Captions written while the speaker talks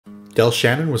Del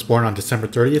Shannon was born on December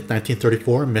 30th,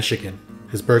 1934 in Michigan.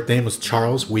 His birth name was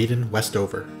Charles Whedon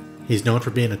Westover. He's known for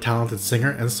being a talented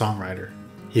singer and songwriter.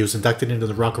 He was inducted into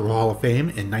the Rock and Roll Hall of Fame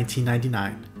in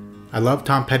 1999. I love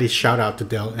Tom Petty's shout out to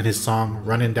Del in his song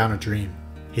Runnin' Down a Dream.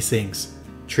 He sings,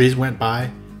 "Trees went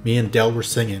by, me and Del were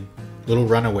singing, little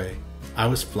runaway, I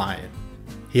was flying."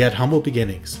 He had humble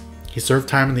beginnings. He served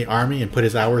time in the army and put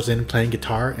his hours in playing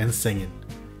guitar and singing.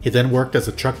 He then worked as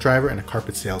a truck driver and a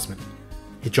carpet salesman.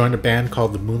 He joined a band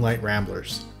called the Moonlight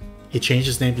Ramblers. He changed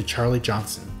his name to Charlie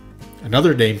Johnson.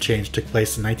 Another name change took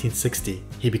place in 1960.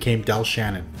 He became Del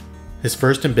Shannon. His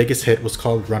first and biggest hit was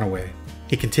called Runaway.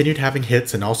 He continued having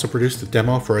hits and also produced a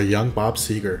demo for a young Bob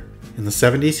Seger. In the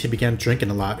 70s, he began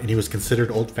drinking a lot and he was considered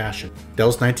old-fashioned.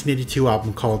 Del's 1982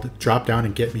 album called Drop Down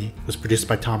and Get Me was produced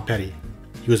by Tom Petty.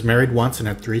 He was married once and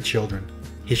had 3 children.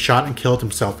 He shot and killed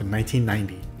himself in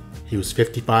 1990. He was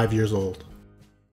 55 years old.